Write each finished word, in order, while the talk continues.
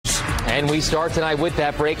And we start tonight with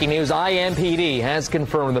that breaking news. IMPD has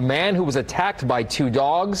confirmed the man who was attacked by two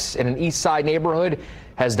dogs in an East Side neighborhood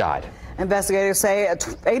has died. Investigators say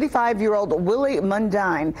 85-year-old Willie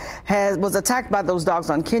Mundine was attacked by those dogs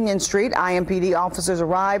on Kenyon Street. IMPD officers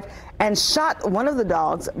arrived and shot one of the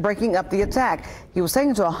dogs, breaking up the attack. He was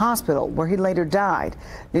taken to a hospital where he later died.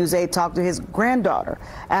 News 8 talked to his granddaughter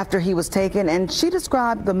after he was taken, and she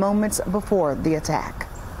described the moments before the attack.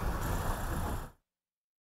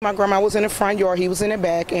 My grandma was in the front yard, he was in the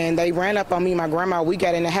back, and they ran up on me and my grandma. We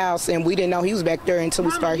got in the house, and we didn't know he was back there until we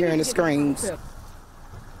started hearing the screams.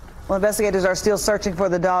 Well, investigators are still searching for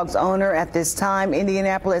the dog's owner at this time.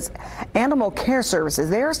 Indianapolis Animal Care Services,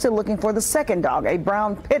 they are still looking for the second dog, a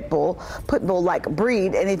brown pit bull-like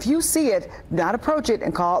breed. And if you see it, do not approach it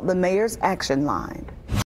and call the mayor's action line.